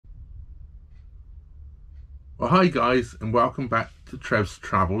Well, hi guys, and welcome back to Trev's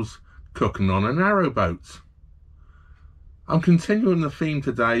Travels Cooking on a Narrowboat. I'm continuing the theme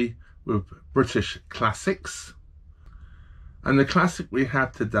today with British classics, and the classic we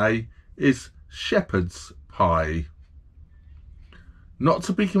have today is shepherd's pie, not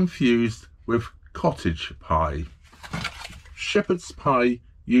to be confused with cottage pie. Shepherd's pie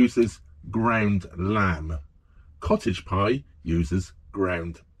uses ground lamb. Cottage pie uses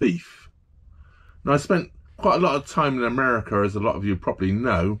ground beef. Now, I spent quite a lot of time in America, as a lot of you probably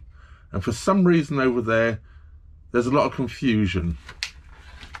know, and for some reason over there, there's a lot of confusion.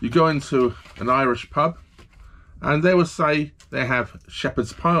 You go into an Irish pub and they will say they have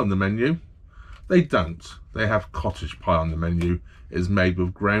shepherd's pie on the menu. They don't. They have cottage pie on the menu. It is made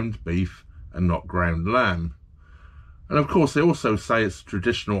with ground beef and not ground lamb. And of course they also say it's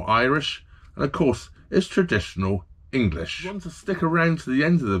traditional Irish, and of course it's traditional English. If you want to stick around to the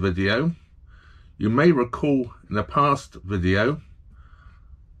end of the video, you may recall in a past video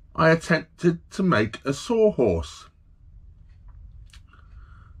I attempted to make a sawhorse,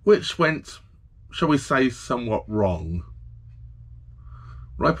 which went, shall we say, somewhat wrong.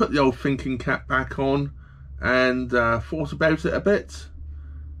 Well, I put the old thinking cap back on and thought about it a bit,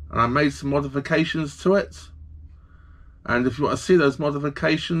 and I made some modifications to it. And if you want to see those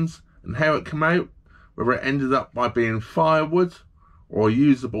modifications and how it came out, whether it ended up by being firewood or a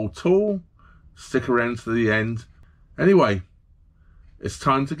usable tool, stick around to the end. Anyway, it's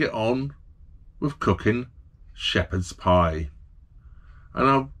time to get on with cooking shepherd's pie. And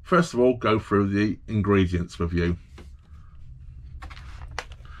I'll first of all go through the ingredients with you.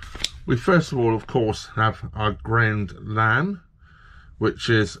 We first of all, of course, have our ground lamb, which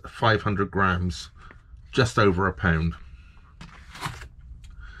is 500 grams, just over a pound.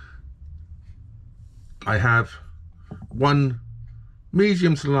 I have one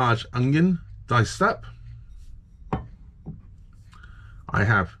medium to large onion diced up. I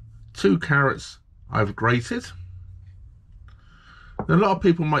have 2 carrots I've grated. Now, a lot of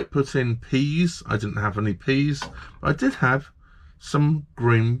people might put in peas. I didn't have any peas, but I did have some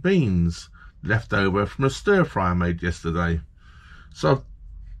green beans left over from a stir fry I made yesterday. So I've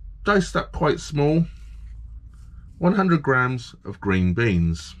diced up quite small 100 grams of green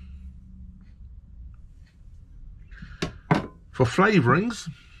beans. For flavourings,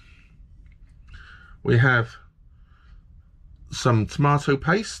 we have some tomato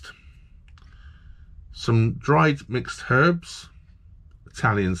paste, some dried mixed herbs,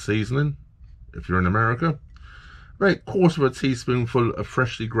 Italian seasoning if you're in America, about a quarter of a teaspoonful of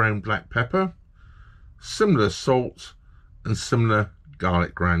freshly ground black pepper, similar salt and similar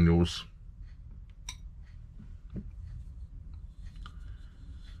garlic granules,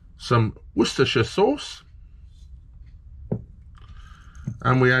 some Worcestershire sauce,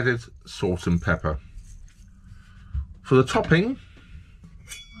 and we added salt and pepper. For the topping,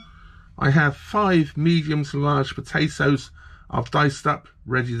 I have 5 medium to large potatoes I've diced up,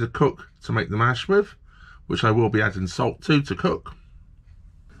 ready to cook to make the mash with, which I will be adding salt to cook.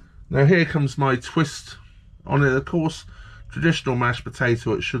 Now here comes my twist on it, of course. Traditional mashed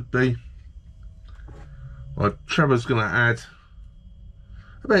potato it should be. Well, Trevor's going to add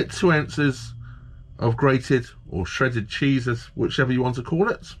about 2 ounces of grated or shredded cheese, whichever you want to call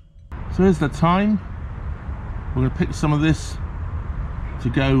it. So here's the thyme. We're going to pick some of this to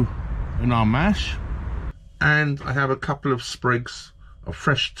go in our mash, and I have a couple of sprigs of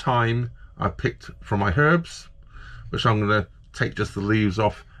fresh thyme I picked from my herbs, which I'm going to take just the leaves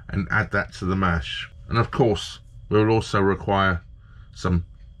off and add that to the mash. And of course we will also require some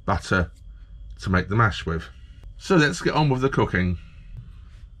butter to make the mash with. So let's get on with the cooking.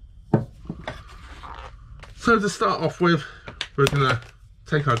 So to start off with, we're going to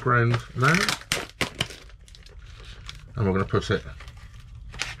take our ground lamb and we're going to put it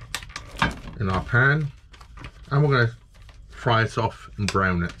in our pan, and we're going to fry it off and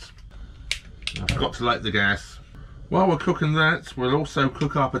brown it. I forgot to light the gas. While we're cooking that, we'll also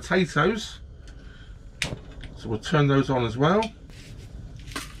cook our potatoes. So we'll turn those on as well,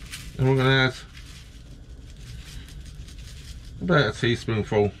 and we're going to add about a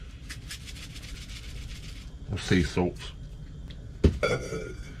teaspoonful of sea salt,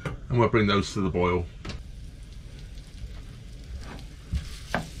 and we'll bring those to the boil.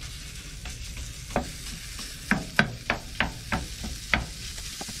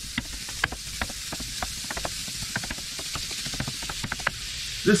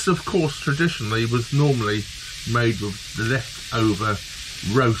 This, of course, traditionally was normally made with the leftover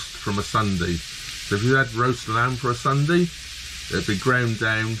roast from a Sunday. So if you had roast lamb for a Sunday, it'd be ground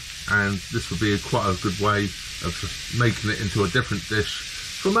down, and this would be quite a good way of making it into a different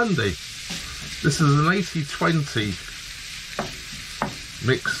dish for Monday. This is an 80-20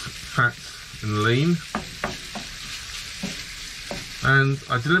 mix fat and lean, and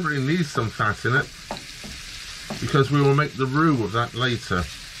I deliberately need some fat in it because we will make the roux of that later.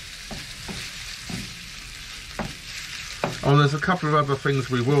 Oh, there's a couple of other things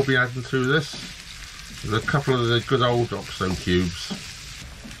we will be adding to this. There's a couple of the good old OXO cubes.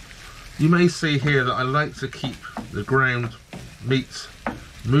 You may see here that I like to keep the ground meat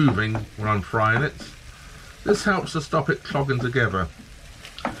moving when I'm frying it. This helps to stop it clogging together.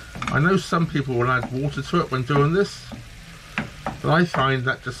 I know some people will add water to it when doing this, but I find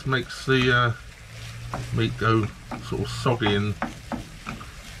that just makes the meat go sort of soggy, and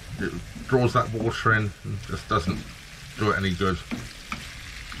it draws that water in and just doesn't do it any good.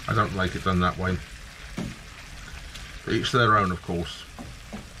 I don't like it done that way. But each their own, of course.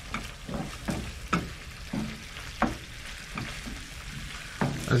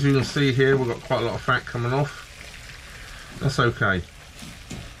 As you can see here, we've got quite a lot of fat coming off. That's okay.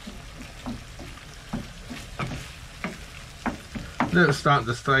 Now it's starting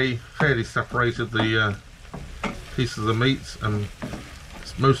to stay fairly separated, the pieces of meat, and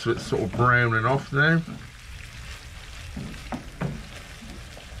most of it's sort of browning off now.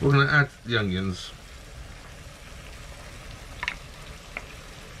 We're going to add the onions.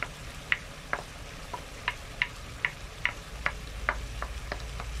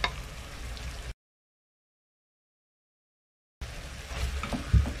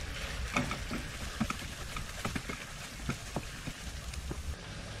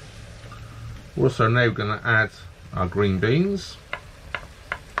 We're also now going to add our green beans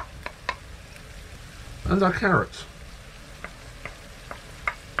and our carrots.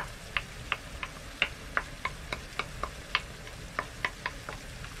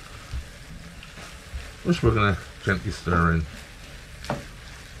 Which we're going to gently stir in.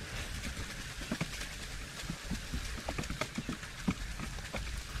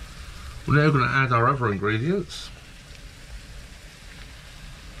 We're now going to add our other ingredients.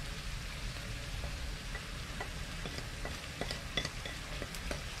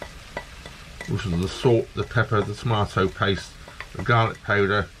 Which is the salt, the pepper, the tomato paste, the garlic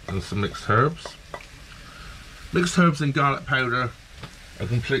powder, and some mixed herbs. Mixed herbs and garlic powder are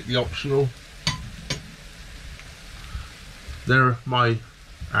completely optional. They're my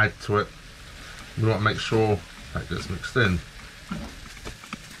add to it. We want to make sure that gets mixed in.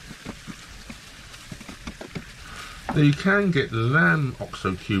 Now you can get lamb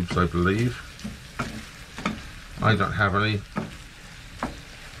OXO cubes, I believe. I don't have any,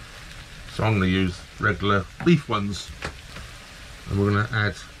 so I'm going to use regular beef ones, and we're going to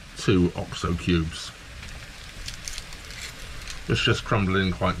add 2 OXO cubes. It's just crumbling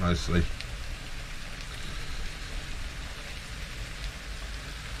in quite nicely.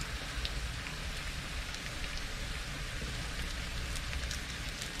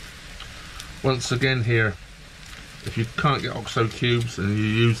 Once again here, if you can't get OXO cubes and you're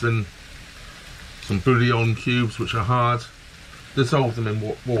using some bouillon cubes which are hard, dissolve them in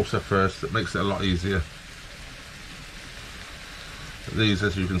water first. It makes it a lot easier. But these,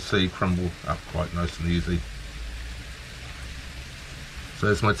 as you can see, crumble up quite nice and easy. So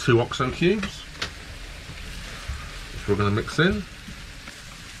there's my 2 OXO cubes, which we're going to mix in.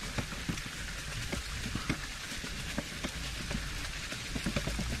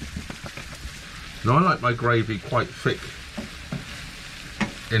 Now I like my gravy quite thick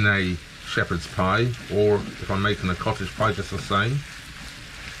in a shepherd's pie, or if I'm making a cottage pie, just the same.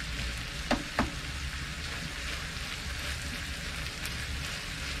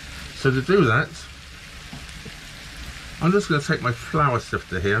 So to do that, I'm just going to take my flour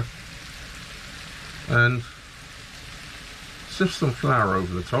sifter here and sift some flour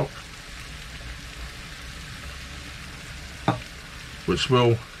over the top, which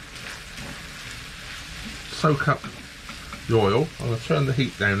will soak up the oil. I'm going to turn the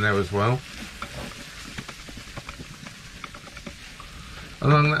heat down now as well,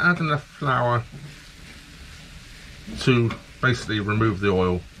 and I'm going to add enough flour to basically remove the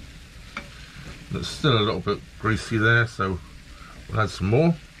oil. It's still a little bit greasy there, so we'll add some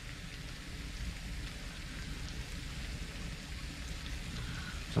more.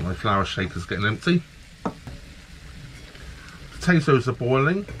 So my flour shaker's getting empty. Potatoes are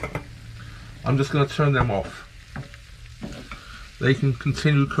boiling. I'm just going to turn them off. They can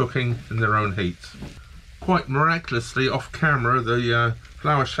continue cooking in their own heat. Quite miraculously, off camera, the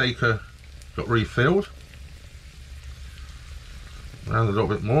flour shaker got refilled. Around a little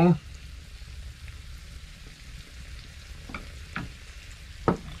bit more.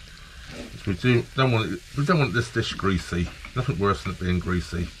 We don't want this dish greasy. Nothing worse than it being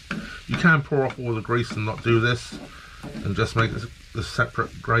greasy. You can pour off all the grease and not do this and just make the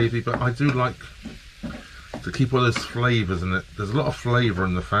separate gravy, but I do like to keep all those flavours in it. There's a lot of flavour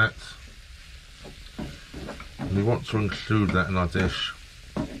in the fat, and we want to include that in our dish.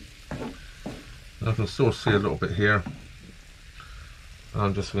 I can still see a little bit here.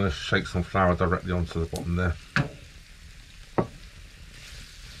 I'm just going to shake some flour directly onto the bottom there.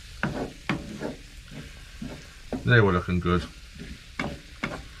 There, we're looking good.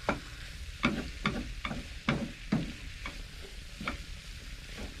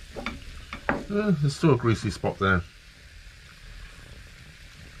 There's still a greasy spot there.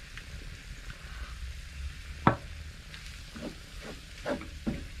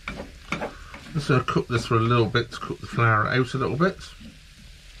 Just going to cook this for a little bit to cook the flour out a little bit.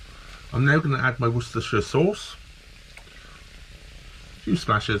 I'm now going to add my Worcestershire sauce. A few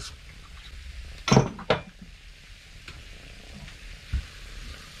splashes.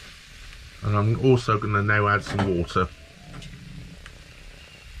 And I'm also going to now add some water.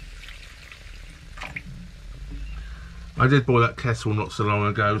 I did boil that kettle not so long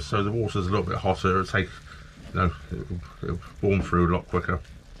ago, so the water's a little bit hotter. It'll take, it'll warm through a lot quicker.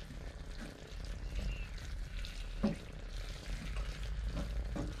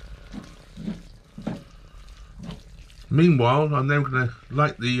 Meanwhile, I'm now going to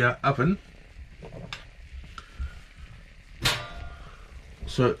light the oven.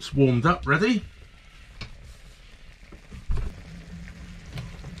 So it's warmed up, ready.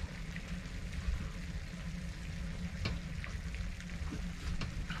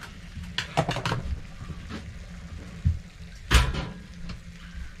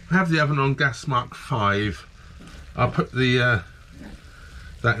 I have the oven on gas mark 5. I'll put the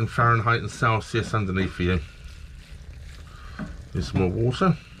that in Fahrenheit and Celsius underneath for you. Need some more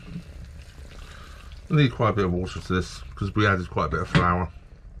water. I need quite a bit of water to this because we added quite a bit of flour.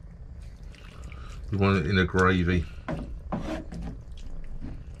 We want it in a gravy.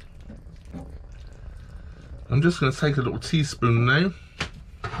 I'm just going to take a little teaspoon now,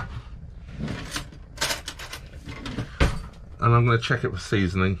 and I'm going to check it for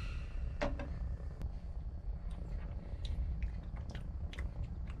seasoning.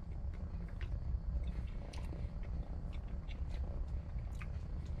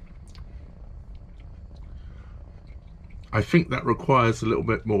 I think that requires a little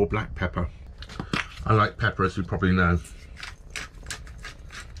bit more black pepper. I like pepper, as you probably know.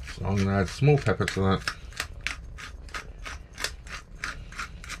 So I'm going to add small pepper to that.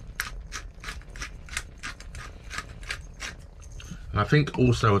 And I think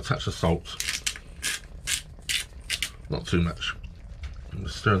also a touch of salt. Not too much. I'm going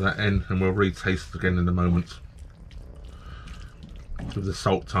to stir that in and we'll re-taste again in a moment. Give the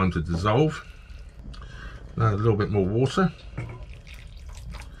salt time to dissolve. Add a little bit more water.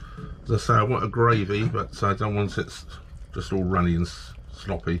 As I say, I want a gravy, but I don't want it just all runny and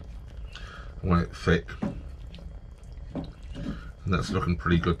sloppy. I want it thick. And that's looking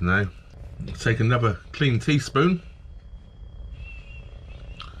pretty good now. Take another clean teaspoon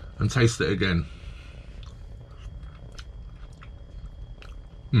and taste it again.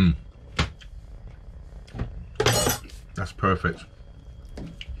 That's perfect.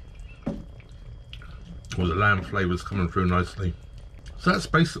 All the lamb flavours coming through nicely. So that's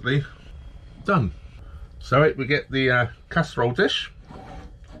basically done. So we get the casserole dish,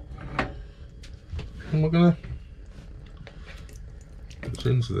 and we're gonna put it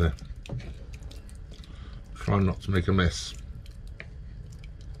into there. Try not to make a mess.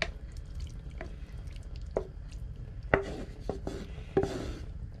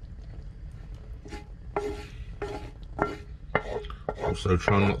 Also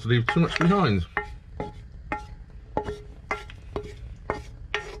try not to leave too much behind.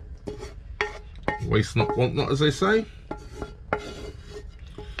 Waste not, want not, as they say. I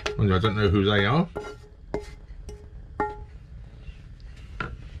don't know who they are.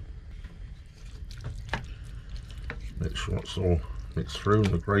 Make sure it's all mixed through and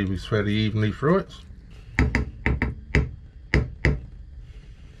the gravy's fairly evenly through it.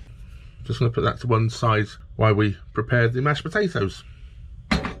 Just going to put that to one side while we prepare the mashed potatoes.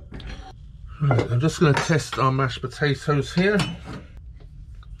 Right, I'm just going to test our mashed potatoes here.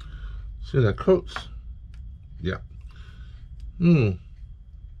 See, they're cooked. Yeah.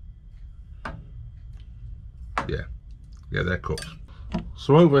 Yeah, they're cooked.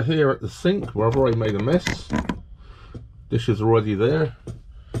 So over here at the sink, where I've already made a mess, dish is already there.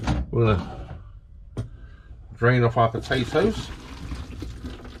 We're gonna drain off our potatoes.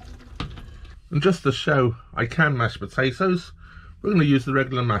 And just to show I can mash potatoes, we're gonna use the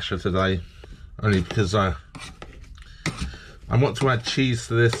regular masher today, only because I I want to add cheese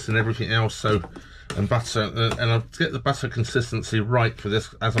to this and everything else, so, and butter, and I'll get the butter consistency right for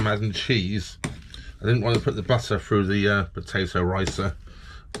this as I'm adding cheese. I didn't want to put the butter through the potato ricer.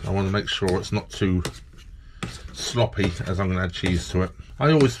 I want to make sure it's not too sloppy as I'm going to add cheese to it.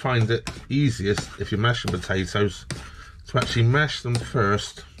 I always find it easiest if you're mashing potatoes to actually mash them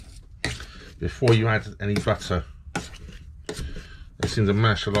first before you add any butter. They seem to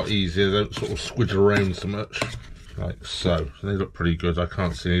mash a lot easier, they don't sort of squidge around so much, like so. They look pretty good, I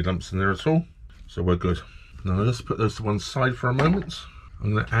can't see any lumps in there at all, so we're good. Now let's put those to one side for a moment.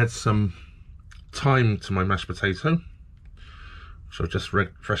 I'm going to add some thyme to my mashed potato, which I've just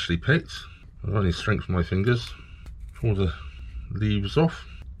freshly picked. I've only strengthened my fingers. Pull the leaves off,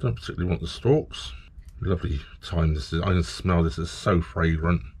 don't particularly want the stalks. Lovely thyme, this is, I can smell this, is so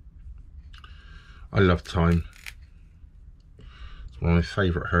fragrant. I love thyme. It's one of my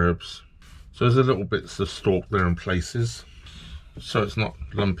favourite herbs. So there's a little bits of stalk there in places, so it's not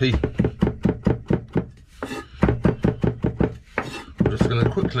lumpy. I'm just going to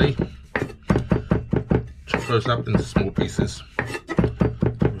quickly chop those up into small pieces.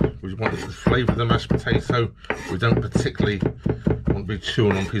 We want it to flavour the mashed potato. We don't particularly want to be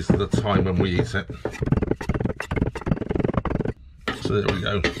chewing on pieces of the thyme when we eat it. So there we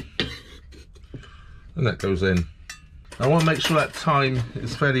go. And that goes in. I want to make sure that thyme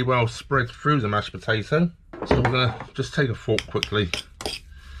is fairly well spread through the mashed potato. So we're going to just take a fork quickly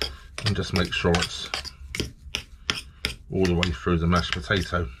and just make sure it's all the way through the mashed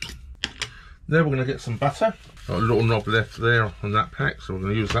potato. Then we're going to get some butter. Got a little knob left there on that pack, so we're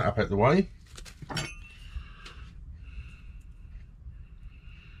going to use that up out the way.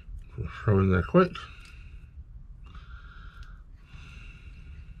 We'll throw in there quick.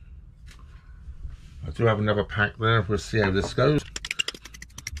 I do have another pack there, we'll see how this goes.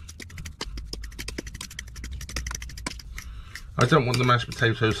 I don't want the mashed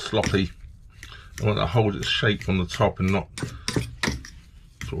potatoes sloppy. I want to hold its shape on the top and not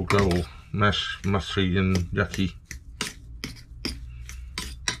sort of go all mushy and yucky.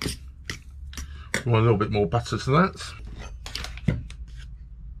 Want a little bit more butter to that.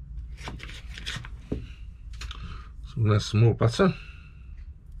 So we'll add some more butter.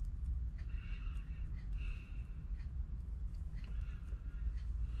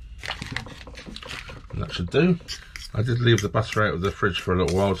 And that should do. I did leave the butter out of the fridge for a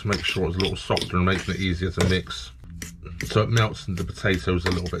little while to make sure it was a little softer and making it easier to mix, so it melts into the potatoes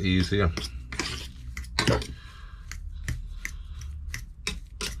a little bit easier.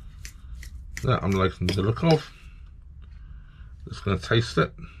 That I'm liking the look of. Just going to taste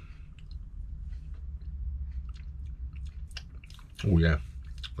it. Oh yeah,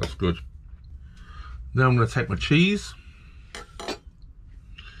 that's good. Now I'm going to take my cheese. I'm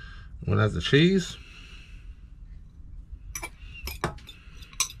going to add the cheese.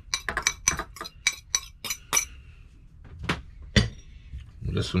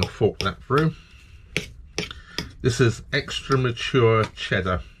 I'm just going to fork that through. This is extra mature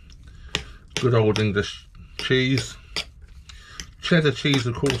cheddar. Good old English cheese. Cheddar cheese,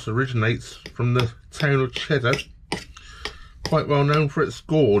 of course, originates from the town of Cheddar. Quite well known for its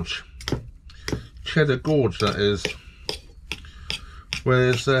gorge. Cheddar Gorge, that is.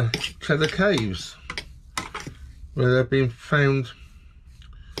 Where there's cheddar caves, where there have been found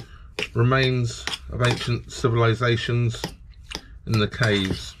remains of ancient civilizations in the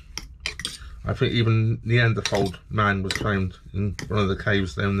caves. I think even Neanderthal man was found in one of the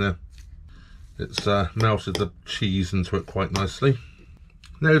caves down there. It's melted the cheese into it quite nicely.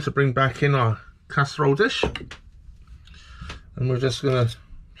 Now to bring back in our casserole dish, and we're just going to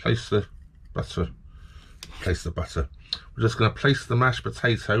place the butter. We're just going to place the mashed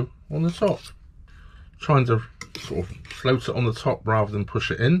potato on the top, trying to sort of float it on the top rather than push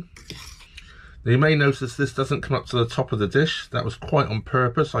it in. Now you may notice this doesn't come up to the top of the dish. That was quite on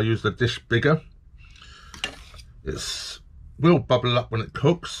purpose. I used a dish bigger. It will bubble up when it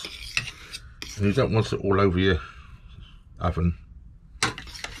cooks, and you don't want it all over your oven.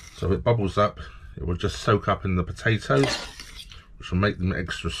 So if it bubbles up, it will just soak up in the potatoes, which will make them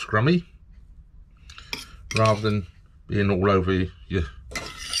extra scrummy, rather than being all over your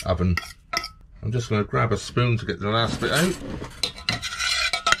oven. I'm just going to grab a spoon to get the last bit out.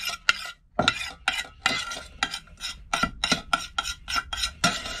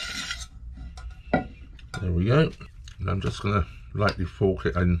 There we go. And I'm just going to lightly fork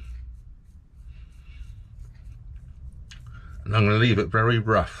it in. And I'm going to leave it very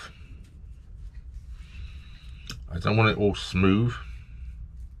rough. I don't want it all smooth.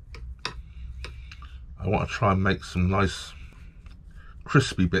 I want to try and make some nice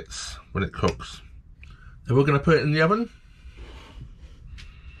crispy bits when it cooks. Then we're going to put it in the oven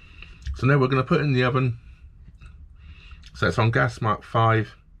So now we're going to put it in the oven. So it's on gas mark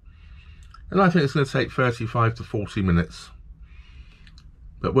 5, and I think it's going to take 35 to 40 minutes,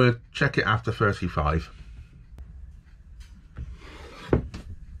 but we'll check it after 35.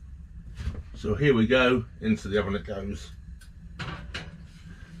 So here we go, into the oven it goes.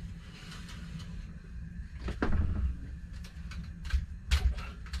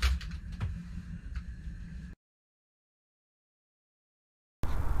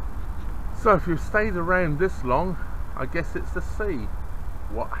 So if you've stayed around this long, I guess it's to see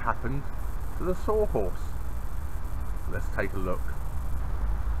what happened to the Sawhorse. Let's take a look.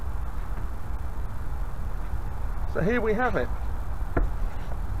 So here we have it.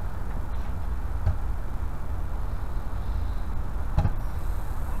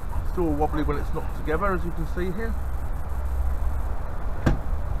 Still wobbly when it's knocked together, as you can see here.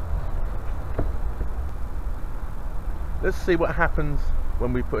 Let's see what happens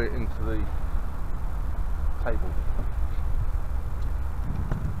when we put it into the table.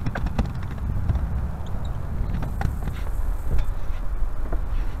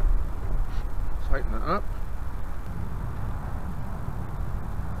 Tighten it up.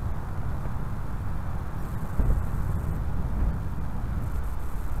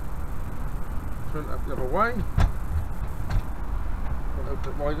 Turn it up the other way. Don't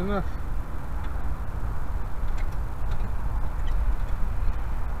open it wide enough.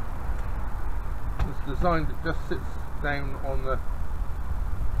 It's designed, it just sits down on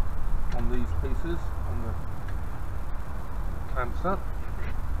these pieces, on the clamps up.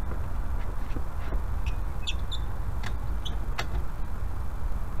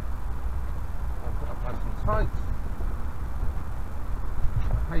 I'll put it up nice and tight.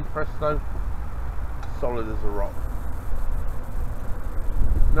 Hey presto, solid as a rock.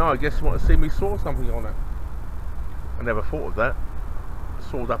 Now I guess you want to see me saw something on it. I never thought of that.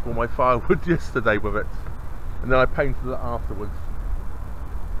 I sawed up all my firewood yesterday with it, and then I painted it afterwards,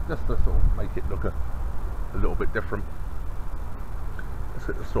 just to sort of make it look a little bit different. Let's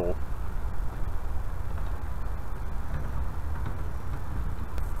hit the saw.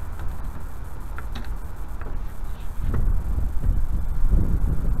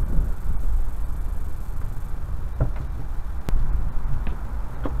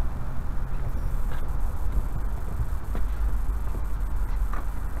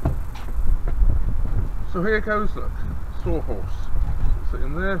 So here goes, look, Sawhorse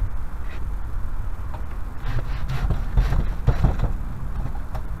sitting there.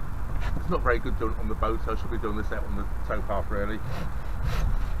 It's not very good doing it on the boat, so I should be doing this out on the towpath really.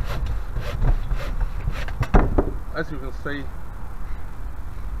 As you can see,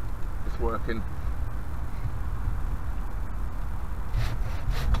 it's working.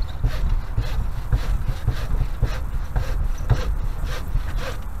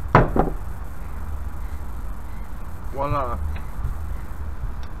 Voila.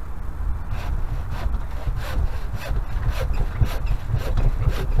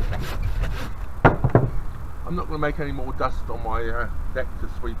 I'm not going to make any more dust on my deck to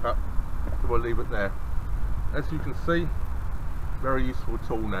sweep up, so we'll leave it there. As you can see, very useful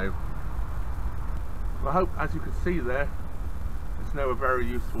tool now. I hope, as you can see there, it's now a very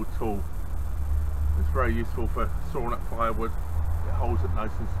useful tool. It's very useful for sawing up firewood. It holds it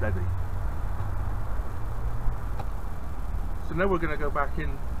nice and steady. So now we're going to go back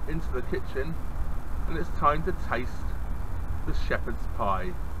into the kitchen, and it's time to taste the shepherd's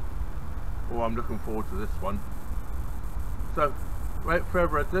pie. Oh, I'm looking forward to this one. So, without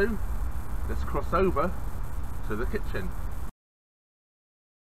further ado, let's cross over to the kitchen.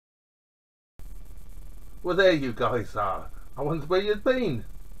 Well, there you guys are. I wondered where you'd been.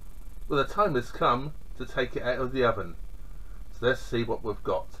 Well, the time has come to take it out of the oven. So let's see what we've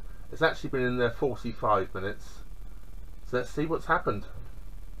got. It's actually been in there 45 minutes. So let's see what's happened.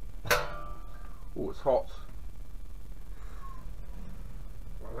 Oh, it's hot.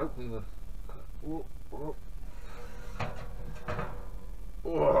 I'll open the... Oh, oh.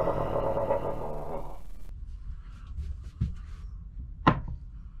 Oh.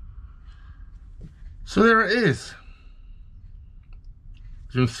 So there it is.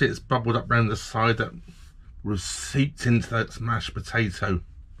 As you can see, it's bubbled up around the side. That was seeped into that mashed potato.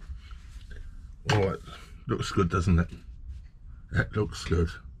 Oh, it looks good, doesn't it? That looks good.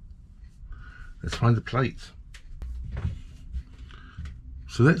 Let's find a plate.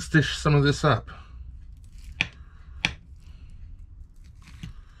 So let's dish some of this up.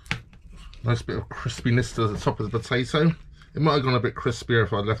 Nice bit of crispiness to the top of the potato. It might have gone a bit crispier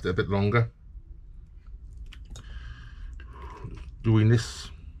if I left it a bit longer. Doing this.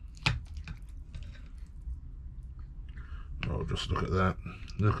 Oh, just look at that.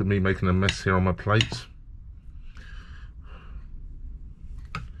 Look at me making a mess here on my plate.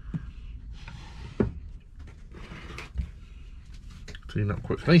 Clean up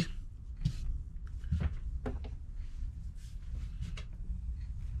quickly.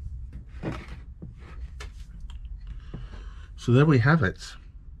 So there we have it.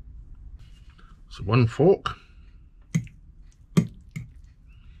 So one fork.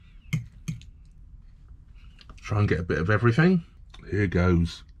 Try and get a bit of everything. Here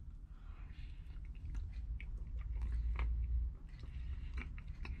goes.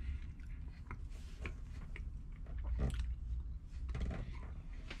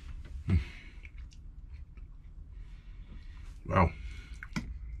 Well,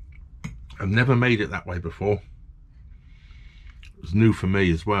 I've never made it that way before. It was new for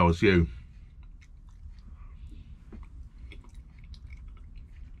me as well as you.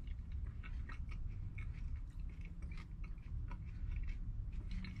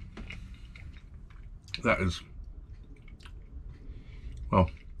 That is, well,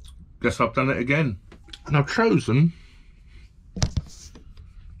 guess I've done it again. And I've chosen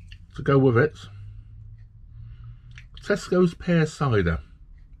to go with it Tesco's pear cider.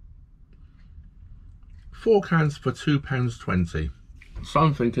 4 cans for £2.20. So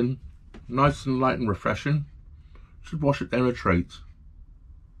I'm thinking, nice and light and refreshing. Should wash it down a treat.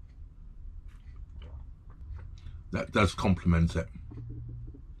 That does complement it.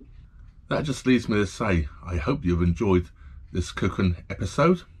 That just leaves me to say, I hope you've enjoyed this cooking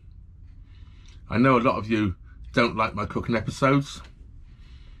episode. I know a lot of you don't like my cooking episodes.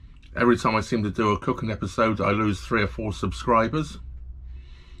 Every time I seem to do a cooking episode, I lose 3 or 4 subscribers.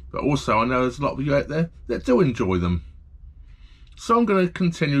 But also, I know there's a lot of you out there that do enjoy them. So I'm going to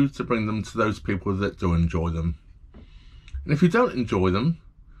continue to bring them to those people that do enjoy them. And if you don't enjoy them,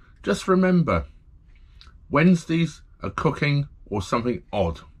 just remember, Wednesdays are cooking or something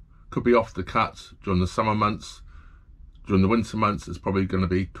odd. Could be off the cut during the summer months. During the winter months, it's probably going to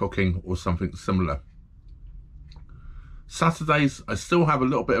be cooking or something similar. Saturdays, I still have a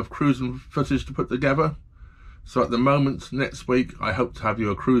little bit of cruising footage to put together. So at the moment, next week, I hope to have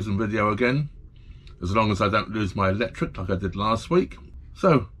you a cruising video again, as long as I don't lose my electric like I did last week.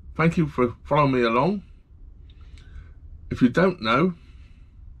 So, thank you for following me along. If you don't know,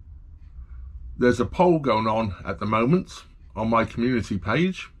 there's a poll going on at the moment on my community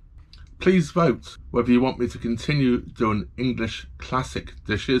page. Please vote whether you want me to continue doing English classic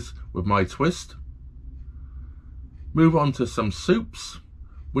dishes with my twist, move on to some soups,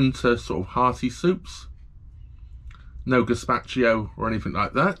 winter sort of hearty soups, no gazpacho or anything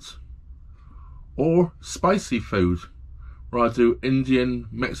like that, or spicy food, where I do Indian,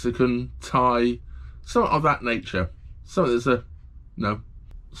 Mexican, Thai, something of that nature. So there's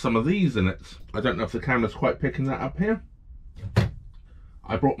some of these in it. I don't know if the camera's quite picking that up here.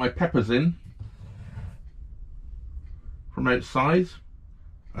 I brought my peppers in from outside,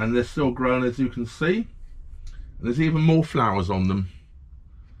 and they're still growing, as you can see. And there's even more flowers on them.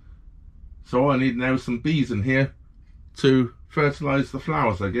 So all I need now is some bees in here to fertilise the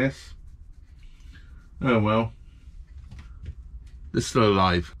flowers, I guess. Oh well, they're still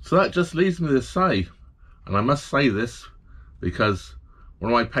alive. So that just leaves me to say, and I must say this because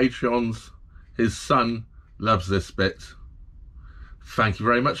one of my Patreons, his son, loves this bit. Thank you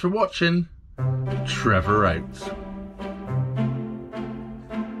very much for watching. Trevor out.